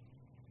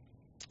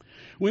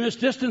 We must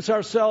distance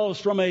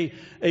ourselves from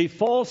a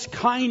false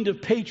kind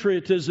of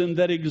patriotism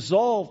that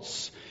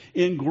exalts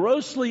in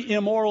grossly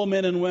immoral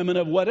men and women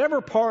of whatever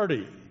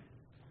party,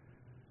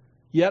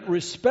 yet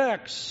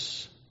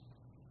respects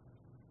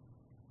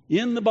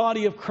in the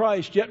body of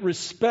Christ, yet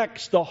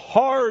respects the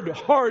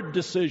hard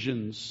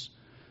decisions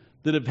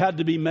that have had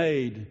to be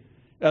made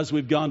as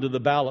we've gone to the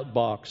ballot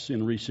box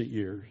in recent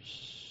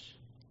years.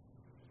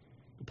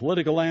 The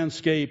political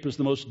landscape is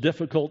the most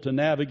difficult to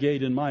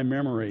navigate in my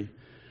memory,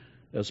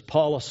 as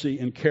policy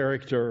and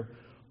character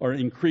are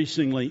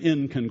increasingly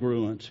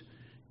incongruent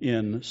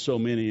in so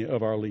many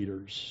of our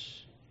leaders.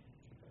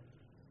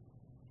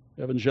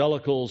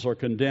 Evangelicals are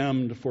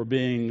condemned for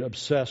being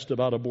obsessed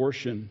about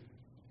abortion.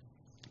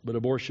 But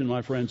abortion,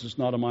 my friends, is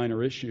not a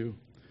minor issue.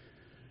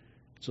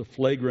 It's a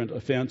flagrant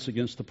offense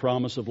against the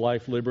promise of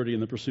life, liberty,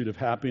 and the pursuit of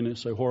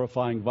happiness, a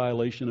horrifying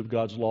violation of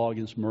God's law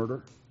against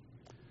murder.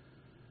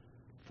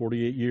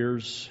 48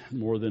 years,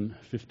 more than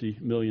 50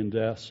 million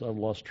deaths. I've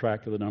lost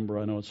track of the number.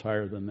 I know it's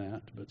higher than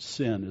that. But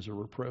sin is a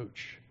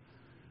reproach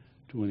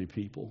to any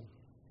people.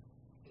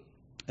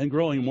 And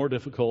growing more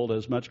difficult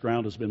as much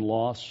ground has been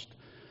lost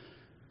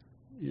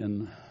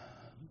in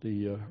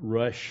the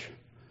rush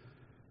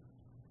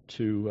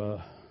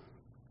to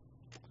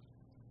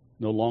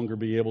no longer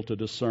be able to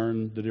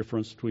discern the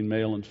difference between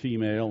male and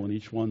female and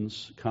each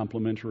one's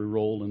complementary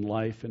role in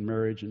life and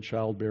marriage and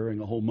childbearing.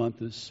 A whole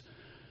month is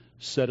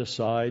set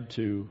aside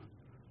to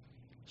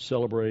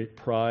celebrate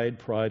pride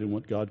in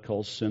what God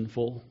calls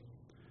sinful.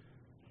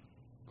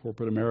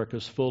 Corporate America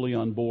is fully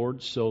on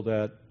board so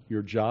that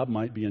your job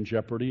might be in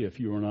jeopardy if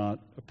you are not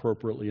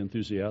appropriately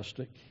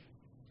enthusiastic.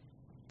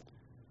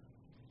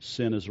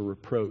 Sin is a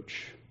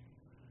reproach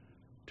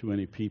to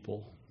any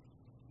people.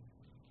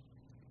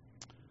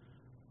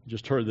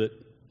 Just heard that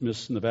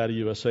Miss Nevada,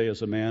 USA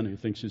is a man who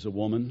thinks he's a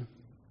woman.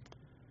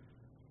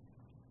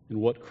 And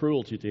what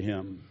cruelty to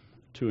him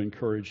to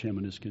encourage him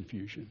in his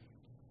confusion.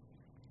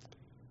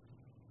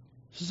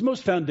 This is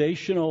most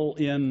foundational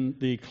in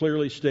the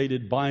clearly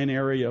stated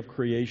binary of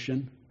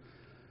creation.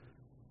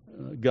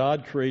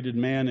 God created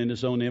man in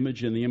his own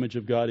image. In the image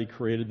of God, he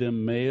created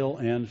them. Male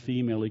and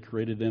female, he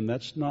created them.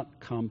 That's not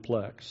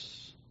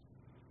complex.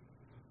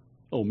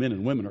 Oh, men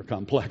and women are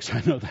complex.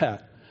 I know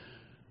that.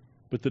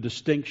 But the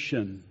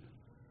distinction,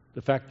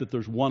 the fact that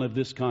there's one of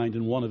this kind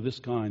and one of this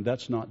kind,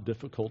 that's not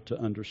difficult to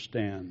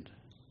understand.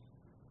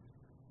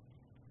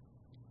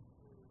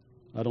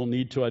 I don't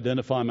need to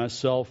identify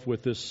myself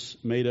with this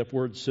made-up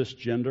word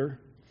cisgender.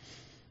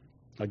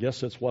 I guess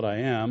that's what I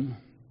am.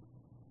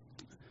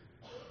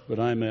 But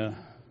I'm a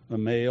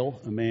male,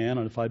 a man,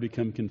 and if I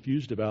become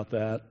confused about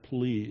that,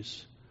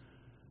 please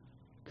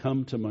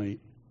come to my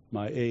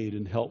aid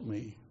and help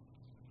me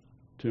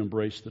to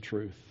embrace the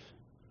truth.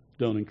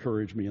 Don't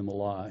encourage me in the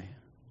lie.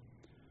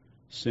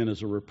 Sin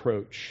is a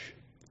reproach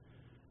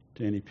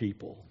to any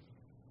people.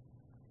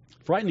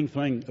 Frightening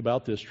thing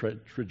about this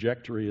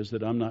trajectory is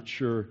that I'm not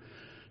sure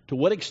to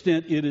what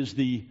extent it is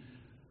the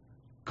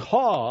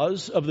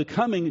cause of the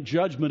coming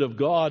judgment of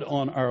God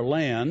on our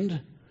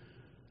land,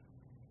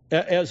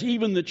 as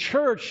even the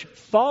church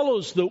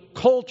follows the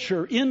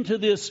culture into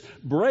this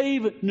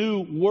brave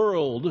new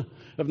world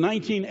of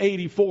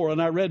 1984,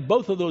 and I read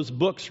both of those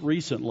books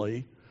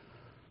recently,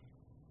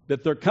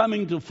 that they're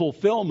coming to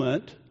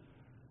fulfillment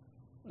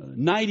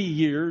 90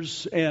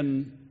 years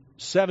and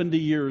 70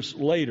 years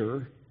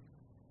later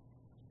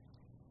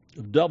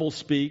of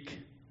doublespeak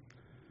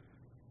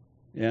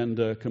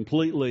and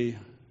completely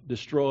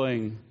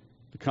destroying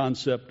the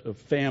concept of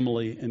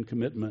family and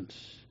commitment.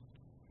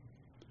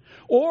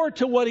 Or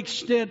to what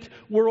extent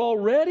we're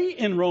already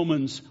in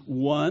Romans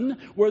 1,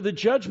 where the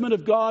judgment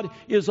of God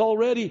is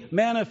already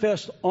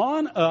manifest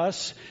on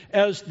us,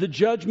 as the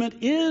judgment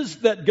is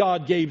that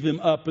God gave them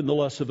up in the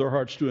lust of their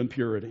hearts to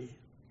impurity.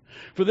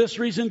 For this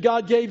reason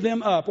God gave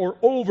them up, or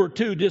over,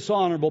 to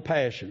dishonorable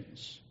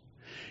passions.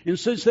 And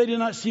since they did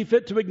not see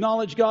fit to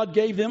acknowledge God,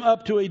 gave them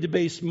up to a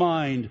debased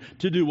mind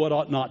to do what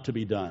ought not to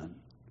be done.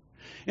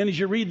 And as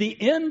you read the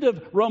end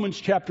of Romans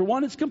chapter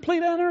 1, it's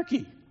complete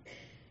anarchy.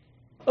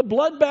 A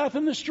bloodbath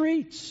in the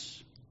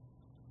streets,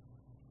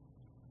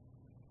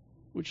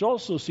 which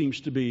also seems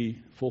to be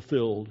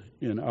fulfilled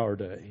in our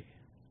day.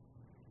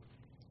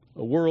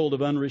 A world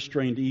of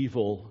unrestrained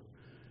evil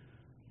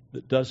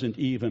that doesn't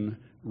even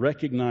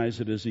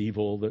recognize it as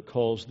evil, that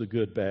calls the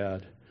good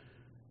bad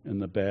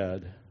and the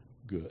bad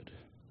good.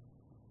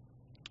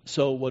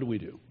 So what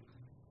do?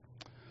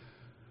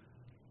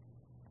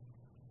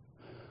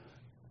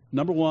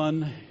 Number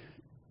one,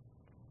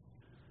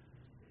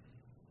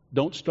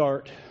 don't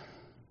start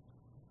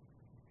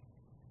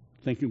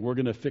thinking we're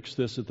going to fix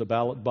this at the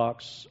ballot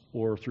box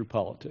or through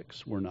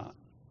politics. We're not.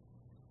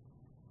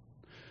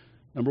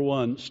 Number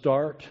one,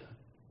 start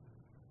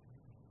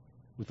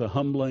with the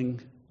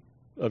humbling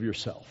of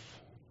yourself.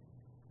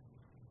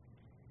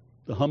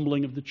 The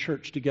humbling of the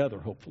church together,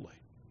 hopefully.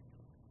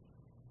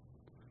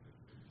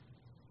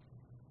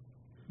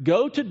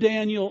 Go to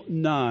Daniel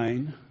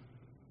 9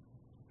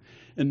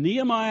 and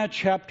Nehemiah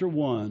chapter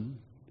 1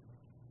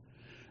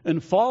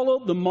 and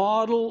follow the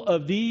model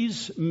of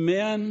these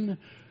men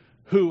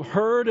who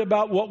heard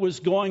about what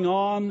was going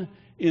on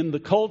in the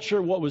culture,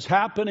 what was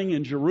happening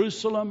in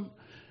Jerusalem,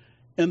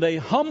 and they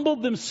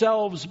humbled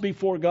themselves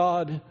before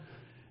God,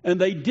 and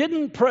they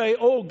didn't pray,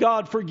 "Oh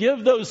God,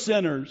 forgive those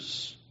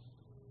sinners."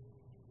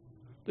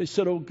 They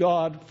said, "Oh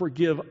God,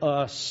 forgive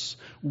us.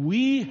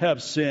 We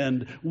have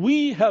sinned.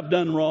 We have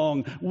done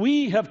wrong.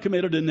 We have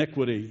committed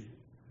iniquity."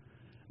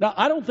 Now,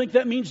 I don't think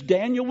that means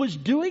Daniel was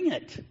doing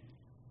it.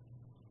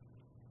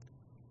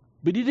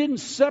 But he didn't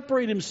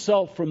separate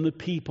himself from the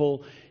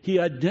people. He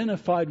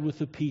identified with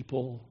the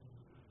people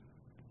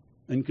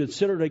and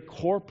considered a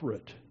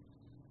corporate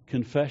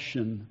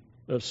confession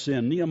of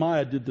sin.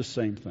 Nehemiah did the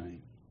same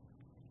thing.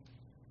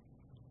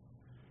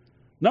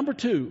 Number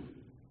two,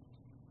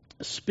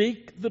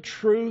 speak the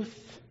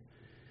truth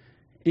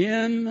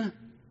in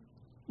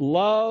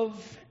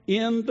love,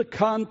 in the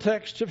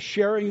context of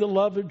sharing the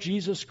love of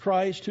Jesus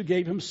Christ, who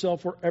gave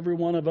himself for every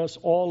one of us,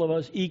 all of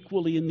us,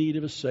 equally in need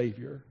of a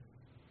Savior.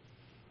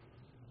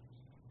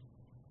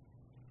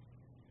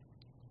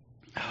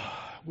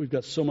 We've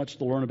got so much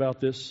to learn about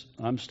this.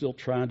 I'm still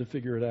trying to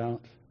figure it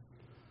out.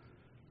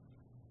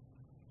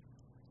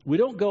 We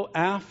don't go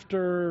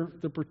after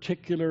the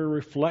particular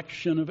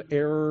reflection of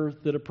error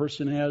that a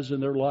person has in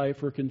their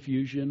life or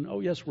confusion. Oh,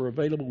 yes, we're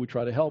available. We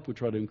try to help. We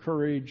try to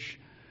encourage.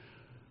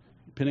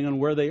 Depending on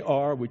where they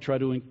are, we try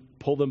to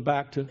pull them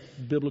back to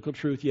biblical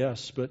truth,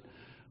 yes.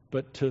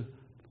 But to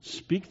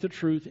speak the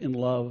truth in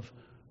love,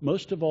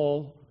 most of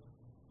all,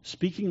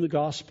 speaking the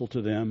gospel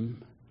to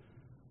them,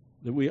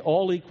 that we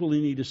all equally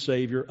need a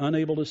Savior,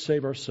 unable to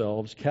save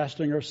ourselves,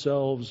 casting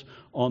ourselves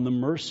on the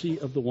mercy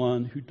of the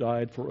one who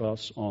died for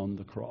us on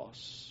the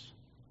cross.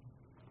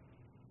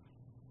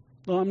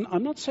 Well,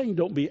 I'm not saying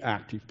don't be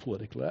active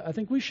politically. I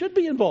think we should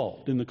be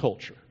involved in the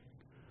culture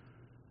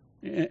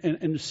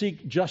and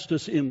seek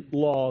justice in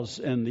laws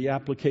and the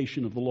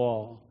application of the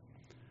law.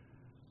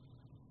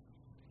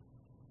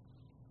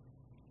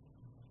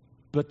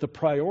 But the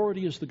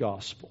priority is the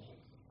gospel.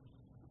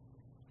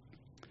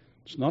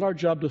 It's not our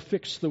job to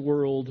fix the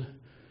world,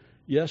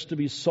 yes, to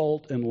be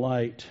salt and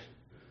light,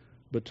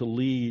 but to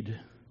lead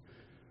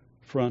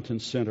front and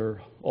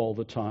center all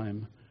the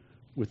time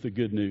with the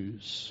good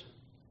news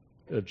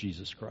of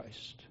Jesus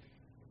Christ.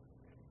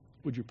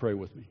 Would you pray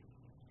with me?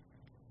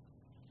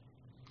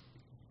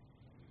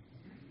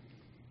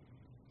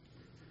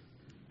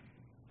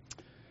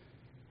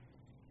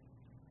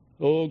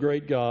 Oh,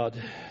 great God,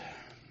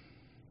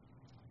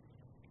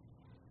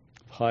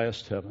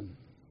 highest heaven.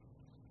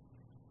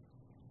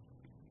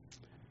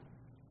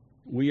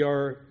 We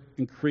are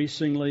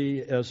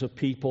increasingly, as a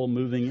people,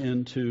 moving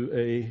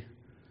into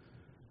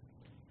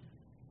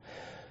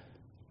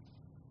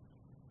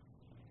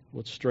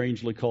what's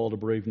strangely called a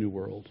brave new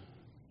world,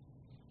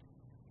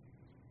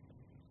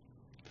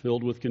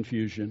 filled with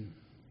confusion,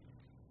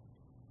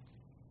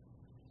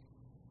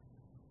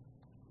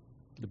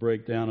 the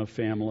breakdown of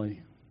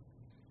family,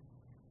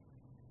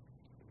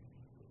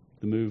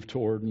 the move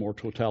toward more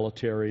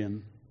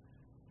totalitarian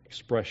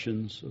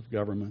expressions of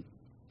government.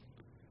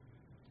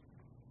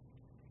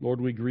 Lord,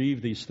 we grieve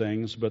these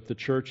things, but the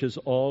church has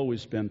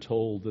always been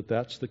told that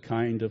that's the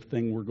kind of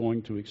thing we're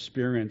going to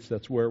experience.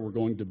 That's where we're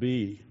going to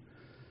be.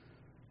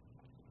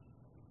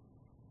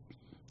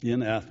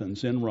 In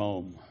Athens, in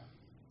Rome,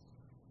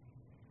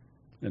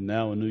 and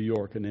now in New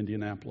York and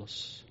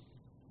Indianapolis.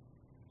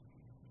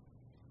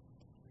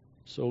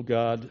 So,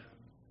 God,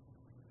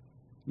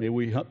 may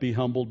we be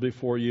humbled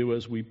before you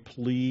as we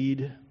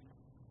plead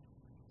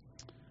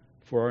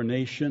for our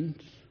nation,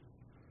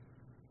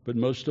 but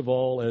most of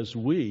all, as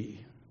we,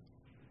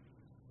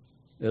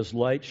 as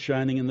light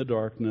shining in the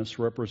darkness,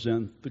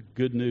 represent the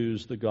good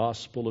news, the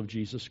gospel of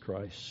Jesus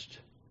Christ.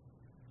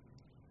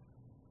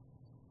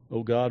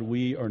 Oh God,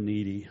 we are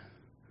needy.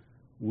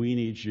 We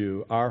need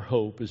you. Our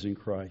hope is in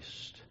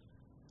Christ.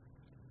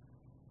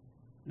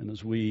 And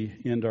as we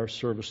end our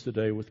service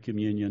today with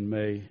communion,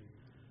 may,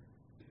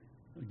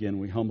 again,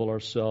 we humble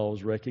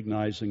ourselves,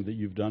 recognizing that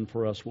you've done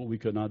for us what we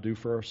could not do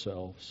for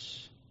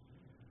ourselves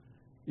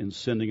in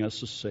sending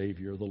us a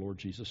Savior, the Lord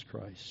Jesus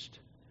Christ,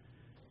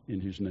 in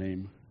whose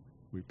name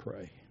we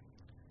pray.